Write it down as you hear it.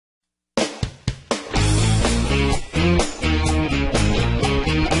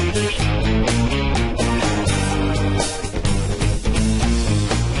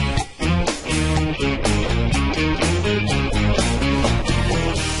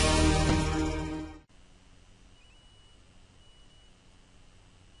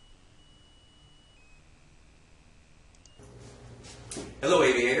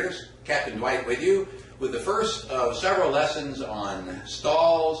Dwight with you with the first of several lessons on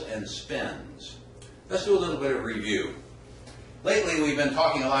stalls and spins. Let's do a little bit of review. Lately we've been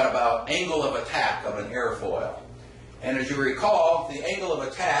talking a lot about angle of attack of an airfoil. And as you recall, the angle of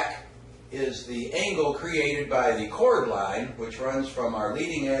attack is the angle created by the chord line, which runs from our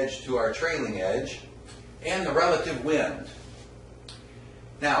leading edge to our trailing edge, and the relative wind.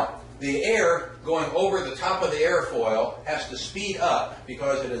 Now, the air going over the top of the airfoil has to speed up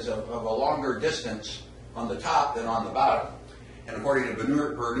because it is of a longer distance on the top than on the bottom. And according to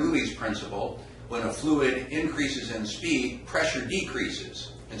Bernoulli's principle, when a fluid increases in speed, pressure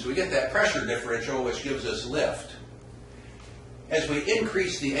decreases. And so we get that pressure differential, which gives us lift. As we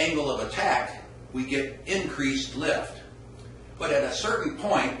increase the angle of attack, we get increased lift. But at a certain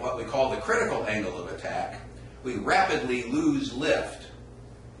point, what we call the critical angle of attack, we rapidly lose lift.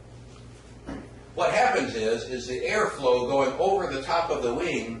 What happens is the airflow going over the top of the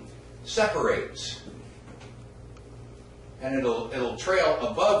wing separates. And it'll trail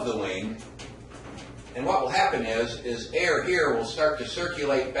above the wing. And what will happen is air here will start to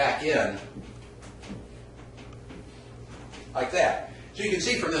circulate back in like that. So you can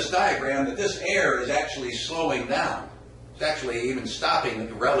see from this diagram that this air is actually slowing down. It's actually even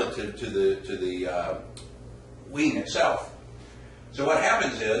stopping relative to the wing itself. So what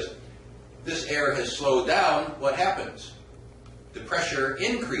happens is, this air has slowed down. What happens? The pressure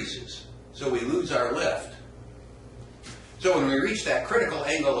increases, so we lose our lift. So when we reach that critical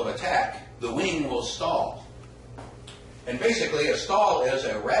angle of attack, the wing will stall. And basically, a stall is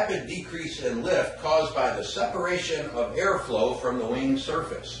a rapid decrease in lift caused by the separation of airflow from the wing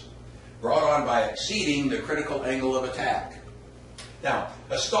surface, brought on by exceeding the critical angle of attack. Now,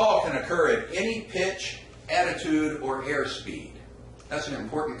 a stall can occur at any pitch, attitude, or airspeed. That's an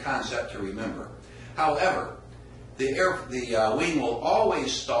important concept to remember. However, the wing will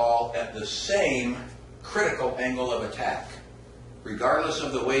always stall at the same critical angle of attack, regardless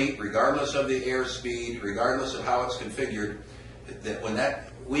of the weight, regardless of the airspeed, regardless of how it's configured. That when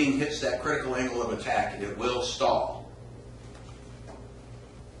that wing hits that critical angle of attack, it will stall.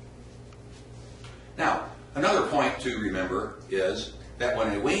 Now, another point to remember is that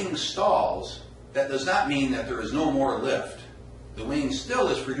when a wing stalls, that does not mean that there is no more lift. The wing still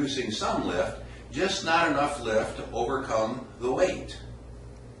is producing some lift, just not enough lift to overcome the weight.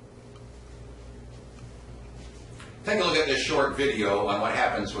 Take a look at this short video on what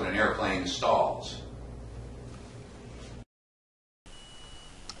happens when an airplane stalls.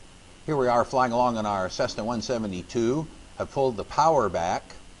 Here we are flying along on our Cessna 172. I've pulled the power back,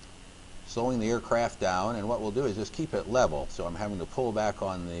 slowing the aircraft down, and what we'll do is just keep it level. So I'm having to pull back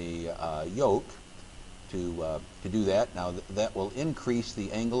on the yoke to do that. Now that will increase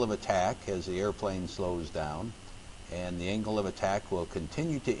the angle of attack as the airplane slows down, and the angle of attack will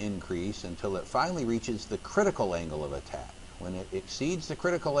continue to increase until it finally reaches the critical angle of attack. When it exceeds the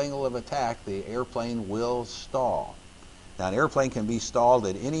critical angle of attack, the airplane will stall. Now an airplane can be stalled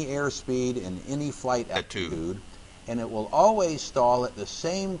at any airspeed and any flight altitude, and it will always stall at the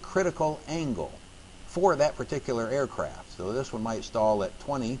same critical angle for that particular aircraft. So this one might stall at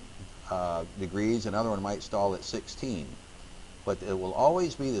 20 degrees, another one might stall at 16. But it will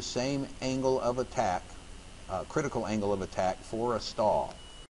always be the same angle of attack, critical angle of attack for a stall.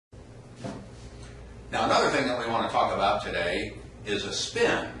 Now another thing that we want to talk about today is a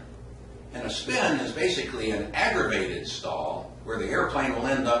spin. And a spin is basically an aggravated stall where the airplane will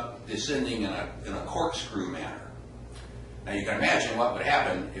end up descending in a corkscrew manner. Now you can imagine what would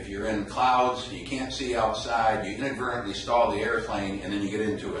happen if you're in clouds, you can't see outside, you inadvertently stall the airplane, and then you get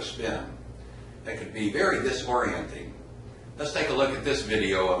into a spin. That could be very disorienting. Let's take a look at this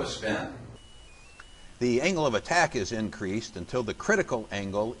video of a spin. The angle of attack is increased until the critical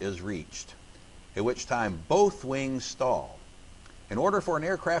angle is reached, at which time both wings stall. In order for an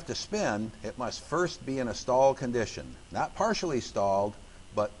aircraft to spin, it must first be in a stall condition. Not partially stalled,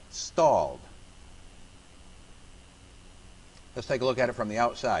 but stalled. Let's take a look at it from the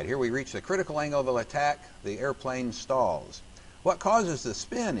outside. Here we reach the critical angle of attack, the airplane stalls. What causes the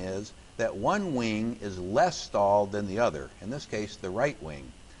spin is that one wing is less stalled than the other, in this case the right wing.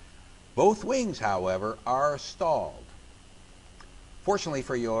 Both wings, however, are stalled. Fortunately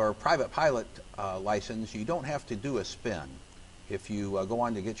for your private pilot license, you don't have to do a spin. If you go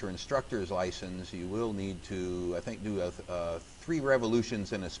on to get your instructor's license, you will need to, I think, do 3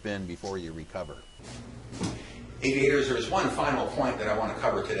 revolutions in a spin before you recover. Aviators, there's one final point that I want to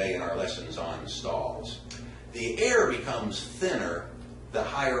cover today in our lessons on stalls. The air becomes thinner the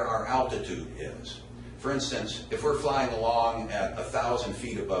higher our altitude is. For instance, if we're flying along at 1,000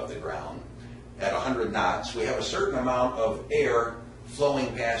 feet above the ground, at 100 knots, we have a certain amount of air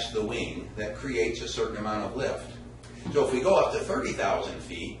flowing past the wing that creates a certain amount of lift. So if we go up to 30,000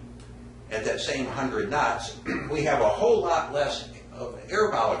 feet at that same 100 knots, we have a whole lot less of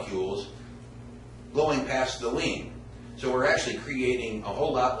air molecules blowing past the wing. So we're actually creating a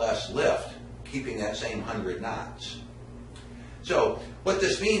whole lot less lift, keeping that same 100 knots. So what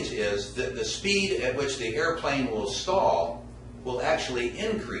this means is that the speed at which the airplane will stall will actually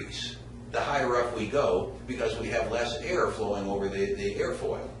increase the higher up we go, because we have less air flowing over the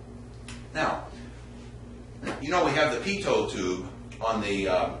airfoil. Now, you know we have the pitot tube on the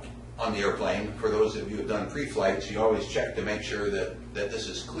airplane. For those of you who have done pre-flights, you always check to make sure that this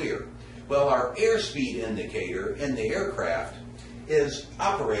is clear. Well, our airspeed indicator in the aircraft is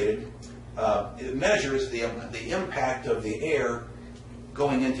operated, it measures the impact of the air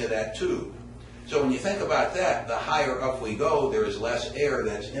going into that tube. So when you think about that, the higher up we go, there is less air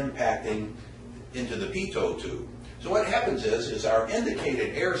that's impacting into the pitot tube. So what happens is our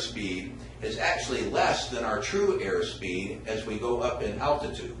indicated airspeed is actually less than our true airspeed as we go up in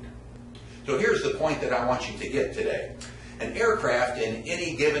altitude. So here's the point that I want you to get today. An aircraft in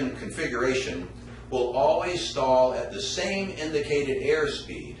any given configuration will always stall at the same indicated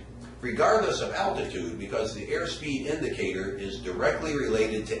airspeed, regardless of altitude, because the airspeed indicator is directly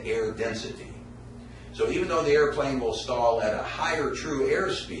related to air density. So even though the airplane will stall at a higher true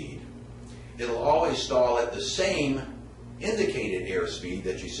airspeed, it'll always stall at the same indicated airspeed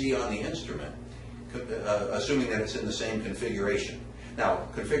that you see on the instrument, assuming that it's in the same configuration. Now,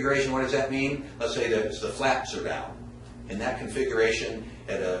 configuration, what does that mean? Let's say that the flaps are down. In that configuration,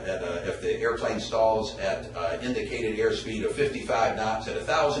 if the airplane stalls at indicated airspeed of 55 knots at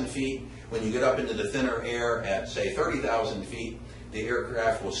 1,000 feet, when you get up into the thinner air at, say, 30,000 feet, the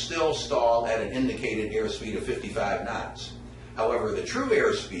aircraft will still stall at an indicated airspeed of 55 knots. However, the true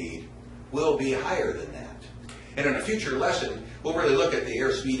airspeed will be higher than that. And in a future lesson, we'll really look at the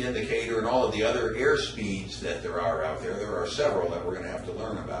airspeed indicator and all of the other airspeeds that there are out there. There are several that we're going to have to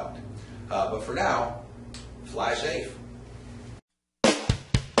learn about. But for now, fly safe.